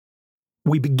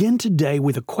We begin today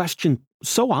with a question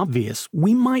so obvious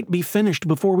we might be finished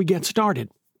before we get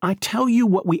started. I tell you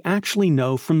what we actually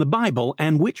know from the Bible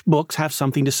and which books have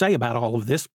something to say about all of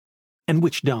this and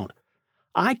which don't.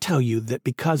 I tell you that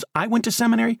because I went to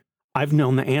seminary, I've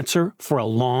known the answer for a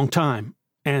long time,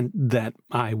 and that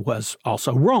I was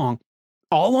also wrong.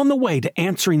 All on the way to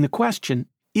answering the question,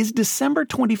 is December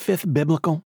 25th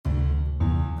biblical?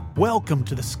 Welcome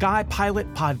to the Sky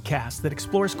Pilot podcast that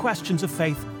explores questions of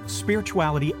faith,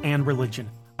 spirituality, and religion.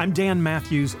 I'm Dan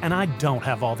Matthews, and I don't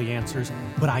have all the answers,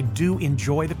 but I do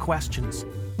enjoy the questions.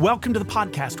 Welcome to the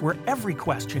podcast where every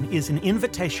question is an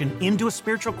invitation into a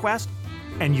spiritual quest,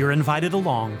 and you're invited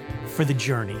along for the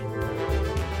journey.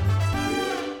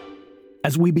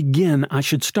 As we begin, I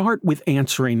should start with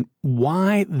answering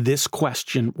why this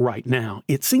question right now.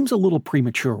 It seems a little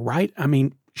premature, right? I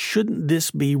mean, shouldn't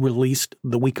this be released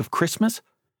the week of Christmas?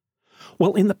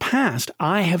 Well, in the past,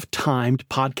 I have timed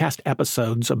podcast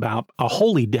episodes about a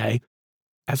holy day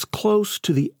as close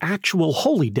to the actual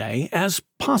holy day as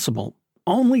possible,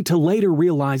 only to later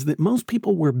realize that most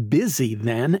people were busy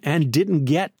then and didn't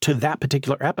get to that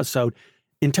particular episode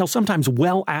until sometimes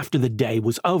well after the day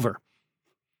was over.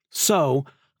 So,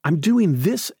 I'm doing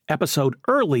this episode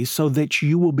early so that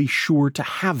you will be sure to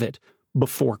have it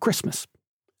before Christmas.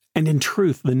 And in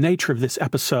truth, the nature of this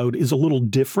episode is a little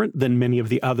different than many of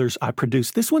the others I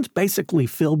produced. This one's basically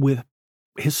filled with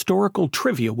historical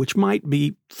trivia, which might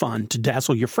be fun to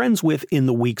dazzle your friends with in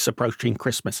the weeks approaching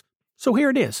Christmas. So here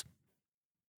it is.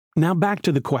 Now back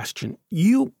to the question.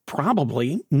 You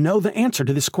probably know the answer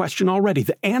to this question already.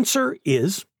 The answer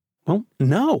is, well,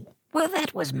 no. Well,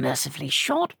 that was mercifully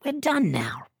short. We're done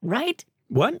now, right?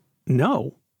 What?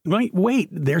 No. Wait,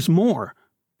 there's more.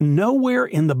 Nowhere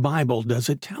in the Bible does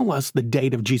it tell us the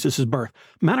date of Jesus' birth.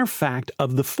 Matter of fact,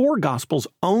 of the 4 Gospels,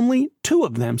 only 2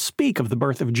 of them speak of the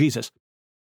birth of Jesus.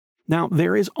 Now,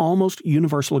 there is almost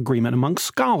universal agreement among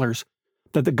scholars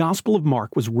that the Gospel of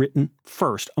Mark was written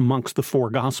first amongst the 4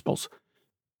 Gospels.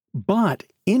 But,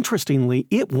 interestingly,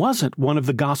 it wasn't one of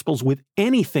the Gospels with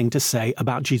anything to say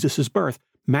about Jesus' birth.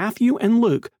 Matthew and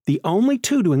Luke, the only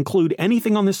 2 to include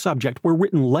anything on this subject, were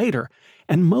written later,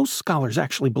 and most scholars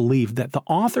actually believe that the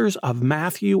authors of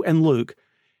Matthew and Luke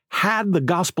had the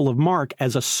Gospel of Mark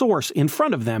as a source in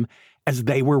front of them as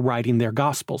they were writing their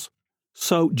Gospels.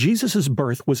 So Jesus'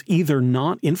 birth was either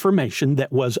not information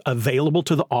that was available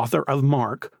to the author of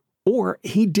Mark, or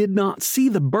he did not see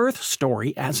the birth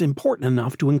story as important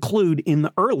enough to include in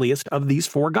the earliest of these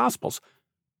 4 Gospels.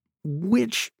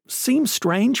 Which seems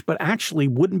strange, but actually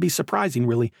wouldn't be surprising,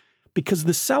 really, because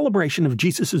the celebration of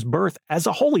Jesus' birth as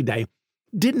a holy day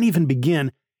didn't even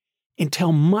begin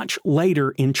until much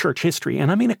later in church history,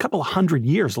 and I mean a couple of 100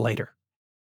 years later.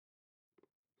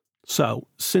 So,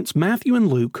 since Matthew and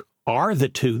Luke are the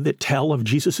 2 that tell of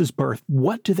Jesus' birth,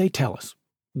 what do they tell us?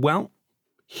 Well,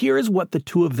 here is what the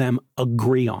 2 of them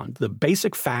agree on, the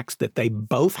basic facts that they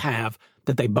both have,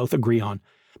 that they both agree on.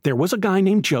 There was a guy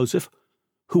named Joseph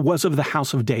who was of the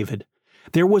house of David.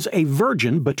 There was a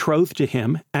virgin betrothed to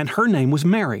him, and her name was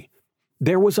Mary.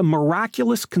 There was a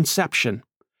miraculous conception.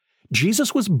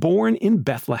 Jesus was born in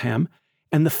Bethlehem,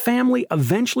 and the family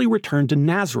eventually returned to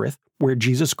Nazareth, where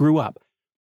Jesus grew up.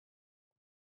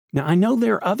 Now, I know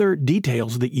there are other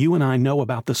details that you and I know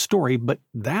about the story, but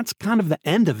that's kind of the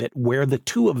end of it where the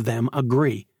 2 of them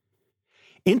agree.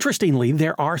 Interestingly,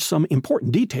 there are some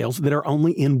important details that are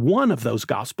only in one of those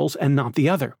Gospels and not the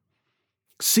other.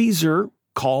 Caesar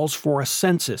calls for a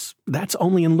census. That's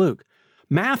only in Luke.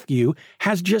 Matthew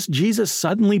has just Jesus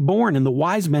suddenly born and the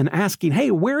wise men asking,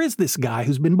 hey, where is this guy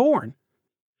who's been born?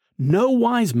 No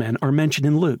wise men are mentioned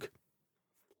in Luke.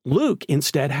 Luke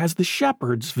instead has the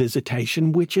shepherds'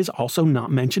 visitation, which is also not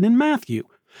mentioned in Matthew.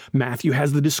 Matthew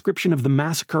has the description of the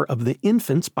massacre of the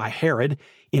infants by Herod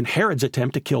in Herod's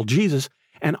attempt to kill Jesus.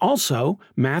 And also,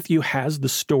 Matthew has the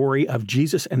story of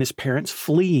Jesus and his parents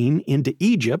fleeing into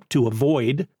Egypt to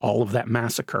avoid all of that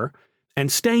massacre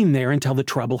and staying there until the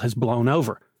trouble has blown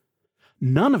over.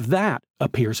 None of that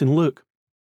appears in Luke.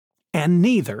 And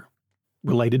neither,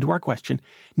 related to our question,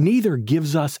 neither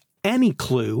gives us any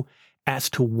clue as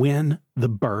to when the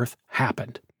birth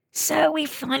happened. So we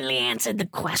finally answered the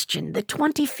question. The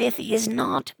 25th is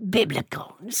not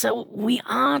biblical. So we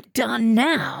are done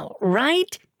now,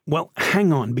 right? Well,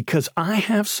 hang on, because I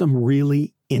have some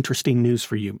really interesting news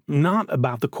for you. Not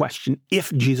about the question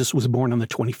if Jesus was born on the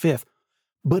 25th,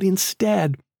 but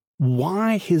instead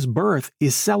why his birth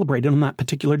is celebrated on that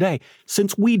particular day.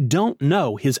 Since we don't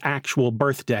know his actual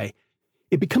birthday,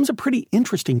 it becomes a pretty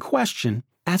interesting question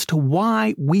as to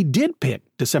why we did pick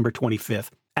December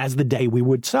 25th as the day we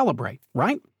would celebrate,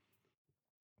 right?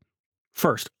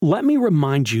 First, let me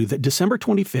remind you that December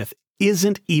 25th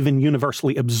isn't even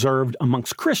universally observed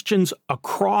amongst Christians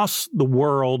across the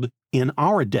world in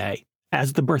our day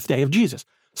as the birthday of Jesus.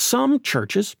 Some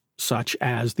churches, such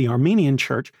as the Armenian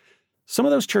Church, some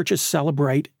of those churches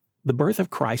celebrate the birth of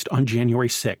Christ on January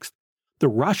 6th. The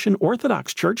Russian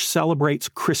Orthodox Church celebrates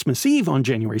Christmas Eve on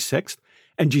January 6th,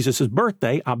 and Jesus'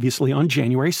 birthday, obviously, on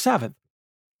January 7th.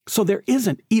 So there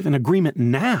isn't even agreement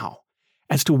now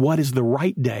as to what is the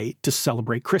right day to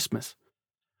celebrate Christmas.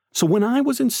 So when I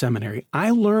was in seminary,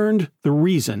 I learned the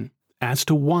reason as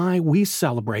to why we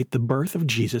celebrate the birth of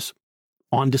Jesus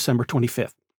on December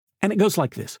 25th. And it goes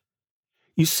like this.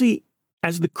 You see,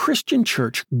 as the Christian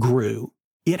church grew,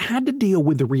 it had to deal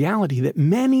with the reality that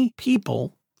many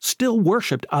people still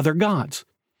worshiped other gods.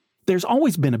 There's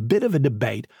always been a bit of a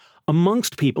debate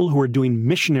amongst people who are doing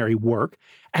missionary work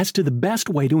as to the best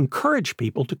way to encourage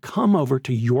people to come over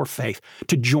to your faith,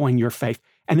 to join your faith.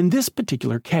 And in this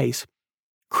particular case,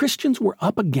 Christians were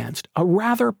up against a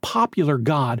rather popular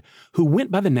god who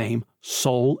went by the name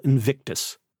Sol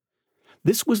Invictus.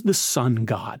 This was the sun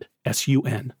god,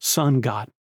 S-U-N, sun god.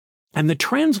 And the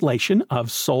translation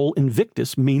of Sol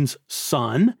Invictus means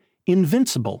sun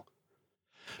invincible.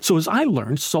 So as I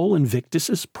learned, Sol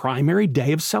Invictus's primary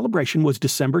day of celebration was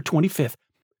December 25th,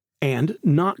 and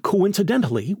not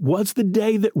coincidentally was the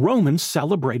day that Romans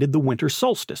celebrated the winter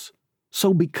solstice.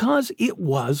 So because it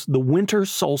was the winter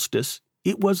solstice,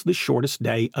 it was the shortest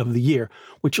day of the year,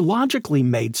 which logically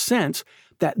made sense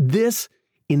that this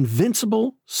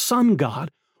invincible sun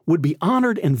god would be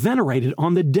honored and venerated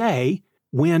on the day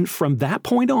when, from that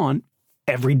point on,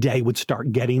 every day would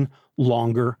start getting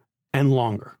longer and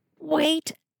longer.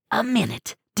 Wait a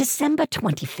minute. December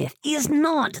 25th is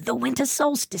not the winter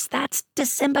solstice. That's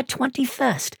December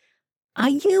 21st. Are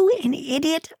you an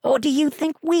idiot, or do you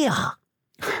think we are?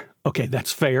 Okay,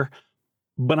 that's fair,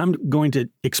 but I'm going to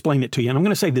explain it to you. And I'm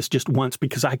going to say this just once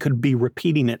because I could be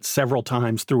repeating it several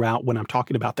times throughout when I'm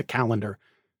talking about the calendar.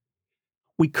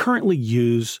 We currently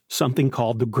use something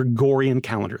called the Gregorian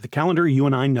calendar. The calendar you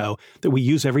and I know that we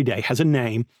use every day has a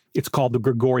name. It's called the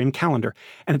Gregorian calendar.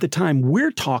 And at the time we're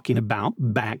talking about,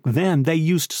 back then, they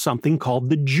used something called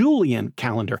the Julian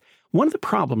calendar. One of the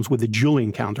problems with the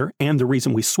Julian calendar, and the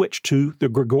reason we switched to the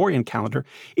Gregorian calendar,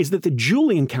 is that the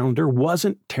Julian calendar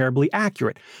wasn't terribly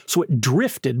accurate. So it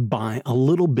drifted by a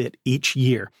little bit each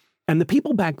year. And the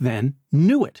people back then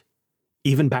knew it.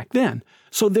 Even back then.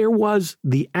 So there was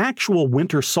the actual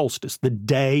winter solstice, the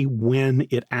day when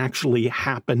it actually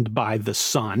happened by the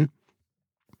sun.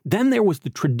 Then there was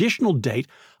the traditional date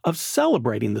of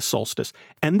celebrating the solstice,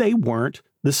 and they weren't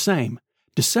the same.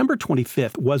 December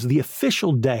 25th was the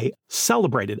official day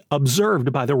celebrated,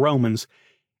 observed by the Romans,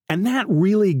 and that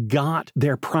really got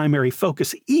their primary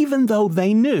focus, even though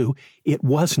they knew it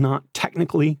was not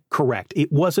technically correct.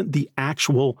 It wasn't the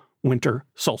actual winter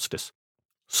solstice.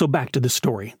 So back to the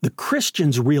story. The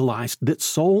Christians realized that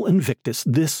Sol Invictus,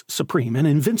 this supreme and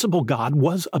invincible god,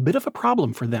 was a bit of a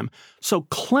problem for them. So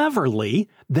cleverly,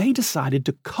 they decided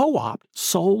to co-opt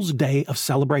Sol's day of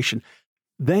celebration.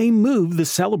 They moved the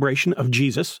celebration of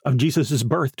Jesus'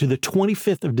 birth, to the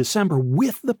 25th of December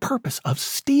with the purpose of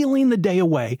stealing the day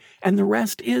away, and the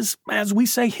rest is, as we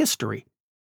say, history.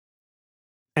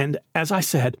 And as I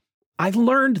said, I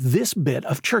learned this bit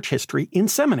of church history in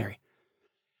seminary.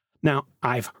 Now,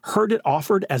 I've heard it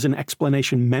offered as an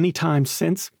explanation many times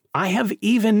since. I have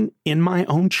even in my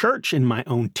own church, in my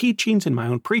own teachings, in my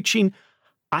own preaching,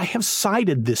 I have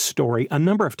cited this story a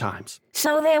number of times.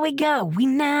 So there we go. We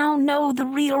now know the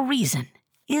real reason.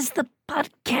 Is the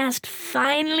podcast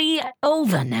finally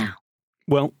over now?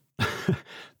 Well,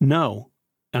 no.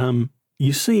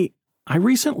 You see, I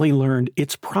recently learned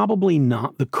it's probably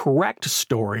not the correct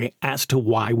story as to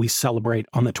why we celebrate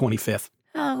on the 25th.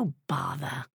 Oh,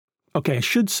 bother. Okay, I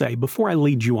should say, before I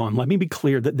lead you on, let me be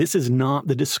clear that this is not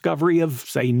the discovery of,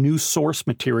 say, new source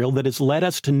material that has led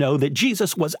us to know that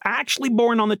Jesus was actually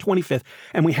born on the 25th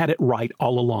and we had it right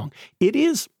all along. It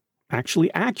is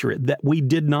actually accurate that we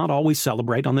did not always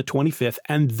celebrate on the 25th,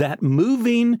 and that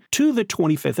moving to the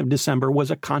 25th of December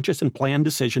was a conscious and planned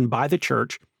decision by the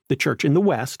church in the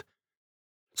West.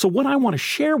 So what I want to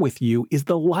share with you is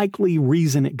the likely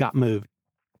reason it got moved.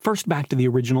 First, back to the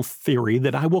original theory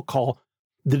that I will call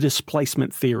the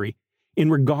displacement theory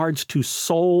in regards to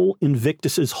Sol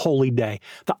Invictus's holy day.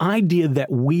 The idea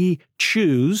that we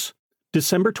choose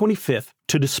December 25th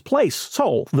to displace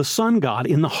Sol, the sun god,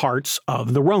 in the hearts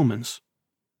of the Romans.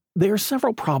 There are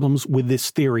several problems with this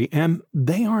theory, and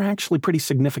they are actually pretty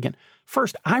significant.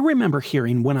 First, I remember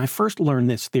hearing when I first learned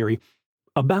this theory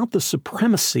about the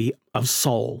supremacy of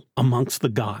Sol amongst the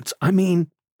gods. I mean,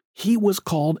 He was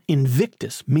called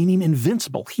Invictus, meaning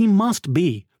invincible. He must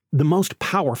be the most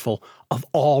powerful of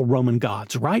all Roman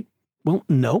gods, right? Well,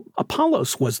 no,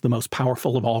 Apollos was the most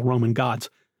powerful of all Roman gods.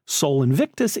 Sol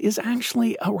Invictus is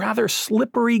actually a rather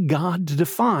slippery god to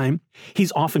define.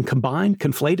 He's often combined,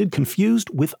 conflated, confused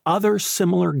with other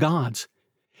similar gods.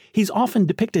 He's often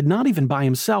depicted not even by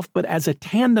himself, but as a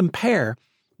tandem pair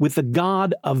with the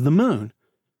god of the moon.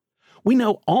 We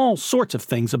know all sorts of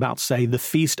things about, say, the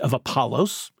Feast of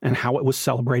Apollos and how it was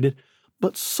celebrated,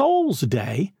 but Sol's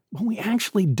Day, well, we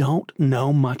actually don't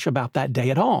know much about that day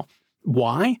at all.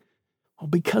 Why? Well,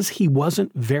 because he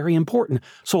wasn't very important.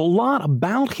 So a lot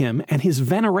about him and his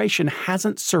veneration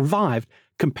hasn't survived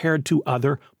compared to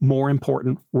other more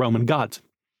important Roman gods.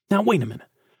 Now, wait a minute.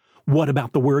 What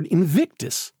about the word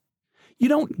Invictus? You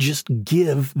don't just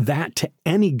give that to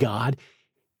any god.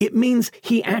 It means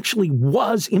he actually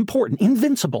was important,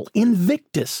 invincible,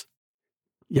 Invictus.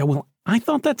 Yeah, well, I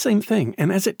thought that same thing.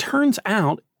 And as it turns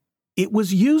out, it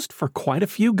was used for quite a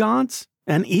few gods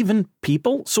and even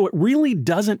people. So it really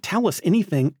doesn't tell us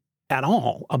anything at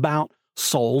all about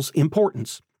Sol's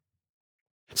importance.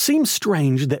 Seems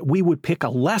strange that we would pick a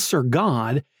lesser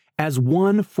god as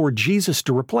one for Jesus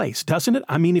to replace, doesn't it?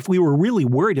 I mean, if we were really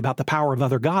worried about the power of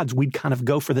other gods, we'd kind of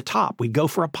go for the top. We'd go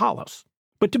for Apollos.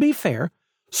 But to be fair,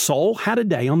 Sol had a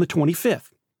day on the 25th.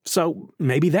 So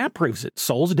maybe that proves it.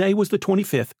 Sol's day was the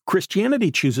 25th. Christianity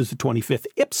chooses the 25th.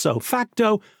 Ipso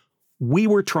facto, we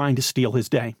were trying to steal his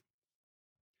day.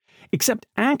 Except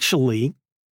actually,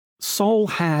 Sol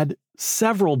had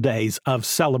several days of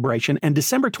celebration, and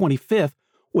December 25th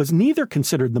was neither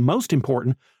considered the most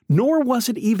important, nor was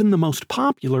it even the most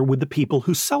popular with the people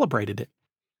who celebrated it.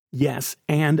 Yes,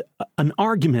 and an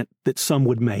argument that some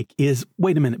would make is,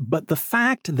 wait a minute, but the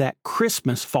fact that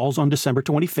Christmas falls on December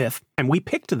 25th, and we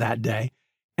picked that day,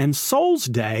 and Sol's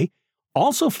Day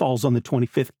also falls on the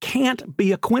 25th, can't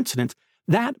be a coincidence.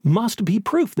 That must be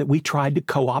proof that we tried to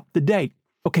co-opt the date.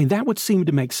 Okay, that would seem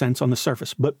to make sense on the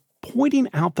surface, but pointing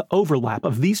out the overlap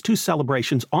of these two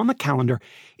celebrations on the calendar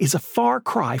is a far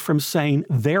cry from saying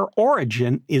their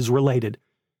origin is related.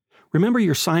 Remember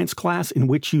your science class in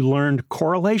which you learned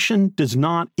correlation does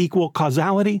not equal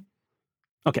causality?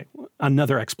 Okay,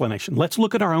 another explanation. Let's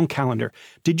look at our own calendar.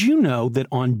 Did you know that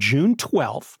on June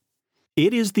 12th,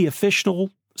 it is the official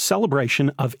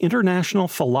celebration of International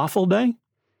Falafel Day?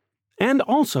 And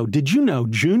also, did you know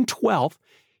June 12th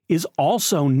is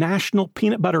also National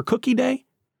Peanut Butter Cookie Day?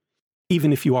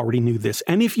 Even if you already knew this,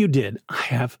 and if you did, I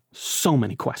have so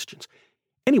many questions.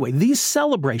 Anyway, these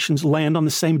celebrations land on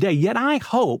the same day, yet I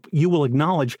hope you will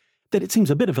acknowledge that it seems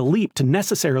a bit of a leap to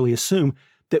necessarily assume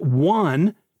that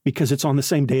one, because it's on the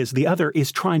same day as the other,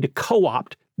 is trying to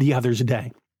co-opt the other's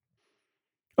day.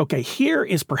 Okay, here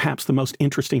is perhaps the most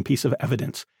interesting piece of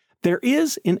evidence. There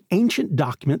is an ancient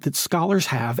document that scholars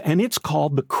have, and it's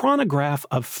called the Chronograph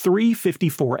of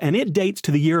 354, and it dates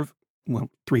to the year of,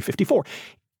 354.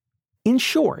 In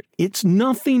short, it's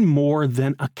nothing more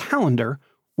than a calendar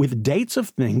with dates of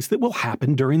things that will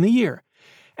happen during the year.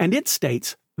 And it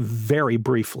states, very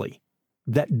briefly,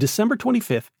 that December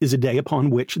 25th is a day upon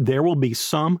which there will be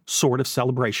some sort of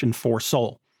celebration for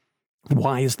Sol.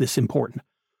 Why is this important?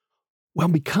 Well,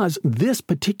 because this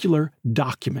particular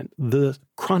document, the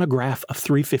Chronograph of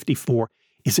 354,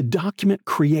 is a document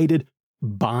created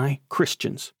by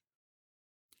Christians.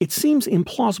 It seems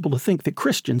implausible to think that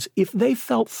Christians, if they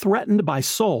felt threatened by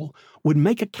Sol, would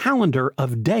make a calendar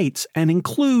of dates and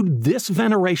include this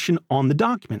veneration on the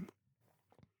document.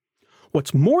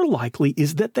 What's more likely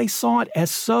is that they saw it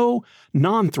as so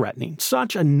non-threatening,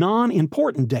 such a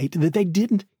non-important date, that they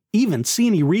didn't even see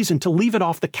any reason to leave it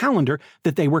off the calendar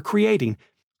that they were creating.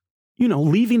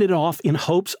 Leaving it off in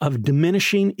hopes of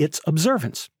diminishing its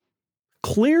observance.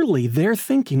 Clearly, their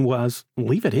thinking was,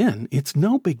 leave it in. It's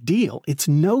no big deal. It's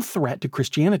no threat to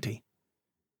Christianity.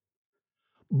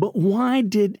 But why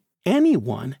did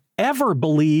anyone ever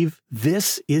believe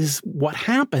this is what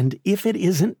happened if it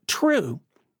isn't true?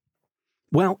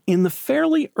 Well, in the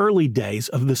fairly early days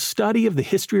of the study of the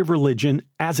history of religion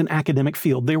as an academic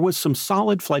field, there was some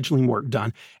solid fledgling work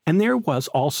done, and there was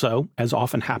also, as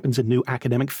often happens in new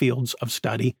academic fields of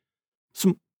study,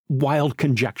 some wild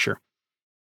conjecture.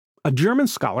 A German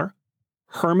scholar,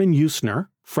 Hermann Usner,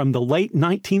 from the late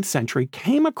 19th century,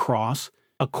 came across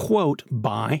a quote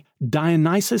by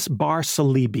Dionysius Bar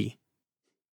Salibi.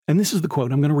 And this is the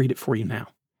quote. I'm going to read it for you now.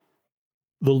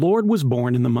 "The Lord was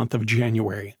born in the month of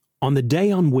January, on the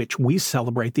day on which we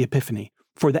celebrate the Epiphany,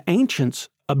 for the ancients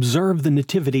observed the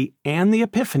Nativity and the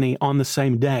Epiphany on the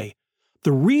same day,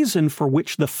 the reason for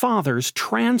which the fathers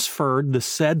transferred the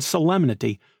said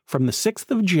solemnity from the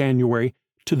 6th of January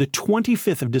to the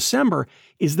 25th of December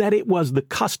is that it was the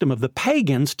custom of the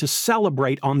pagans to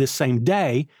celebrate on this same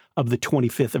day of the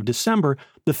 25th of December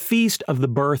the feast of the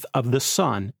birth of the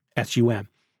sun, S-U-N.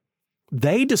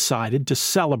 They decided to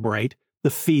celebrate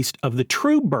the feast of the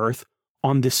true birth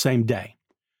on this same day.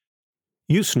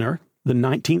 Usner, the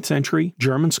 19th century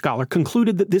German scholar,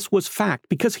 concluded that this was fact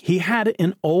because he had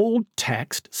an old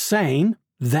text saying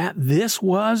that this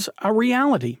was a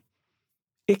reality.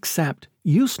 Except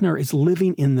Usner is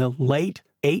living in the late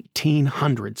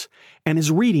 1800s and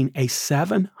is reading a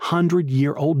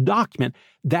 700-year-old document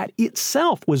that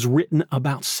itself was written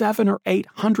about 700 or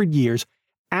 800 years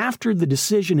after the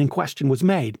decision in question was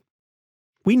made.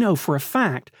 We know for a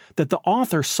fact that the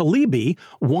author Saleeby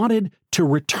wanted to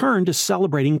return to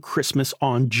celebrating Christmas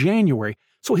on January,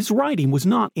 so his writing was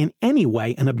not in any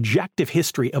way an objective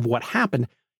history of what happened.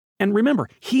 And remember,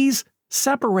 he's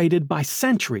separated by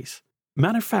centuries.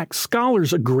 Matter of fact,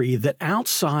 scholars agree that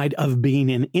outside of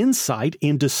being an insight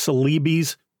into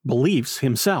Saleeby's beliefs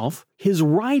himself, his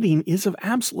writing is of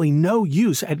absolutely no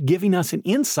use at giving us an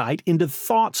insight into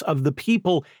thoughts of the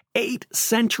people 8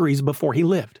 centuries before he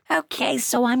lived. Okay,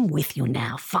 so I'm with you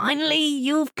now. Finally,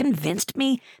 you've convinced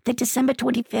me that December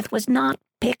 25th was not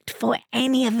picked for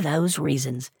any of those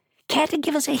reasons. Care to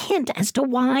give us a hint as to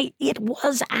why it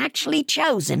was actually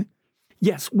chosen?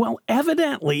 Yes, well,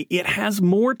 evidently it has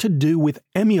more to do with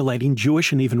emulating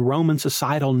Jewish and even Roman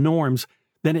societal norms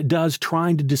than it does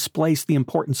trying to displace the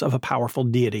importance of a powerful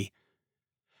deity.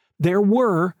 There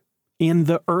were, in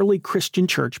the early Christian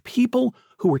church, people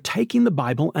who were taking the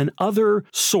Bible and other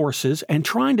sources and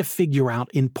trying to figure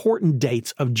out important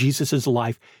dates of Jesus'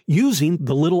 life using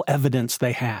the little evidence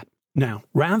they had. Now,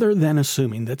 rather than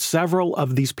assuming that several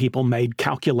of these people made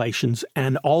calculations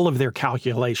and all of their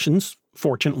calculations,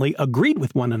 fortunately, agreed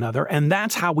with one another, and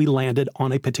that's how we landed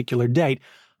on a particular date,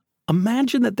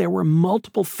 imagine that there were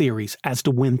multiple theories as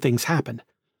to when things happened.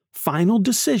 Final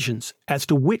decisions as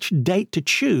to which date to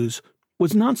choose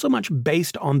was not so much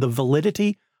based on the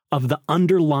validity of the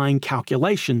underlying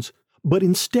calculations, but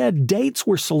instead dates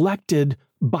were selected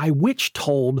by which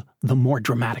told the more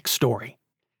dramatic story.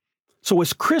 So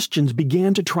as Christians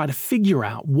began to try to figure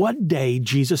out what day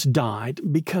Jesus died,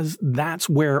 because that's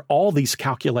where all these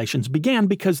calculations began,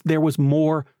 because there was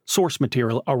more source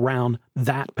material around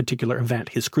that particular event,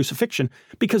 his crucifixion,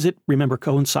 because it, remember,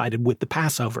 coincided with the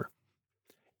Passover.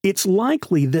 It's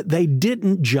likely that they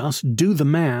didn't just do the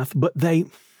math, but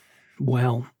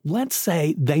let's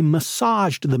say they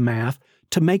massaged the math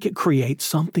to make it create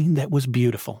something that was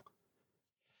beautiful.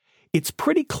 It's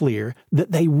pretty clear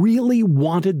that they really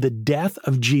wanted the death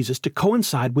of Jesus to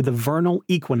coincide with the vernal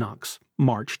equinox,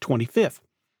 March 25th.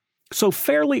 So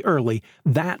fairly early,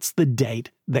 that's the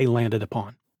date they landed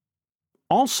upon.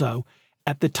 Also,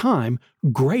 at the time,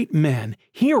 great men,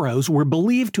 heroes, were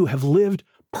believed to have lived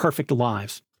perfect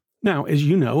lives. Now, as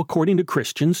you know, according to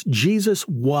Christians, Jesus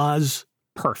was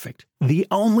perfect, the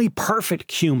only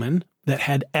perfect human that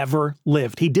had ever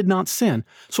lived. He did not sin,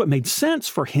 so it made sense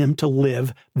for him to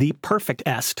live the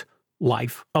perfectest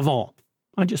life of all.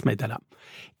 I just made that up.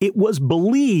 It was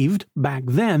believed back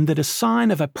then that a sign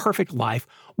of a perfect life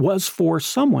was for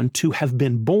someone to have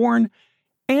been born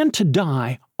and to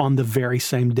die on the very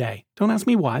same day. Don't ask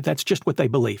me why, that's just what they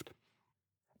believed.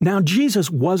 Now, Jesus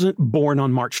wasn't born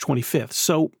on March 25th,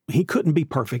 so he couldn't be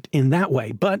perfect in that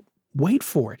way, but wait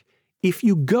for it. If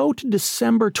you go to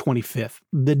December 25th,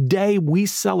 the day we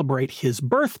celebrate his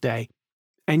birthday,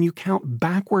 and you count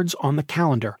backwards on the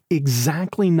calendar,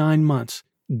 exactly 9 months,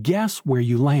 guess where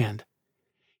you land?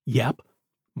 Yep,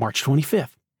 March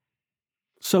 25th.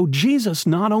 So Jesus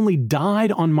not only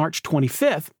died on March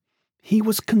 25th, he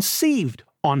was conceived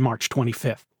on March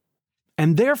 25th.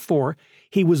 And therefore,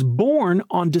 he was born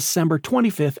on December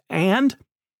 25th, and,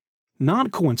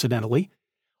 not coincidentally,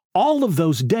 all of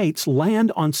those dates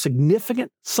land on significant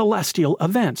celestial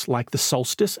events like the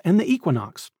solstice and the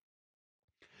equinox.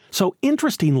 So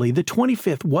interestingly, the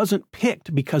 25th wasn't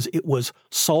picked because it was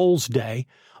Soul's Day,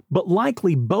 but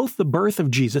likely both the birth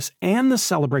of Jesus and the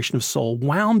celebration of Soul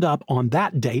wound up on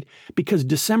that date because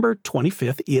December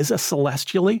 25th is a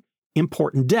celestially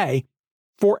important day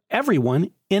for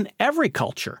everyone in every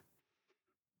culture.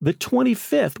 The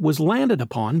 25th was landed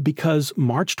upon because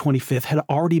March 25th had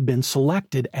already been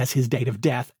selected as his date of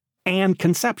death and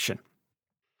conception.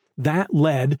 That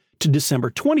led to December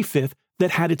 25th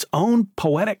that had its own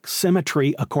poetic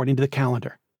symmetry according to the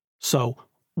calendar. So,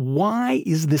 why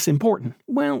is this important?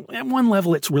 Well, at one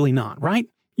level, it's really not, right?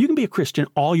 You can be a Christian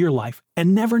all your life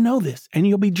and never know this, and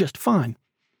you'll be just fine.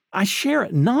 I share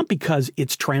it not because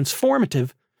it's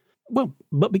transformative,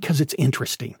 but because it's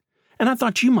interesting. and I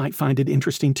thought you might find it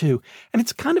interesting too. And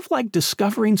it's kind of like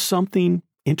discovering something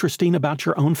interesting about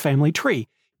your own family tree.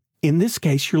 In this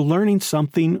case, you're learning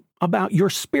something about your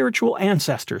spiritual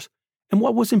ancestors and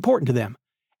what was important to them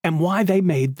and why they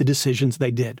made the decisions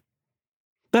they did.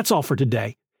 That's all for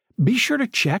today. Be sure to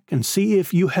check and see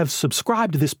if you have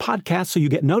subscribed to this podcast so you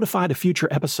get notified of future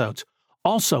episodes.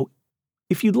 Also,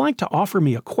 if you'd like to offer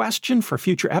me a question for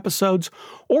future episodes,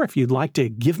 or if you'd like to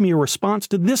give me a response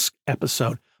to this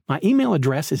episode, my email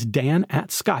address is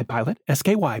dan@skypilot,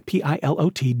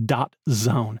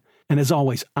 SKYPILOT.zone. And as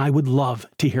always, I would love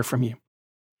to hear from you.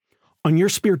 On your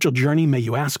spiritual journey, may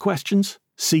you ask questions,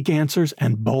 seek answers,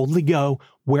 and boldly go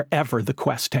wherever the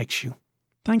quest takes you.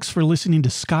 Thanks for listening to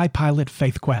Sky Pilot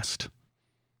Faith Quest.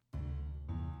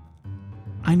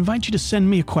 I invite you to send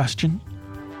me a question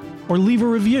or leave a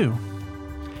review.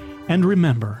 And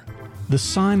remember, the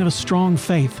sign of a strong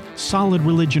faith, solid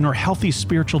religion, or healthy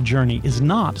spiritual journey is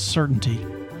not certainty,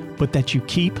 but that you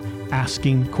keep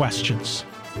asking questions.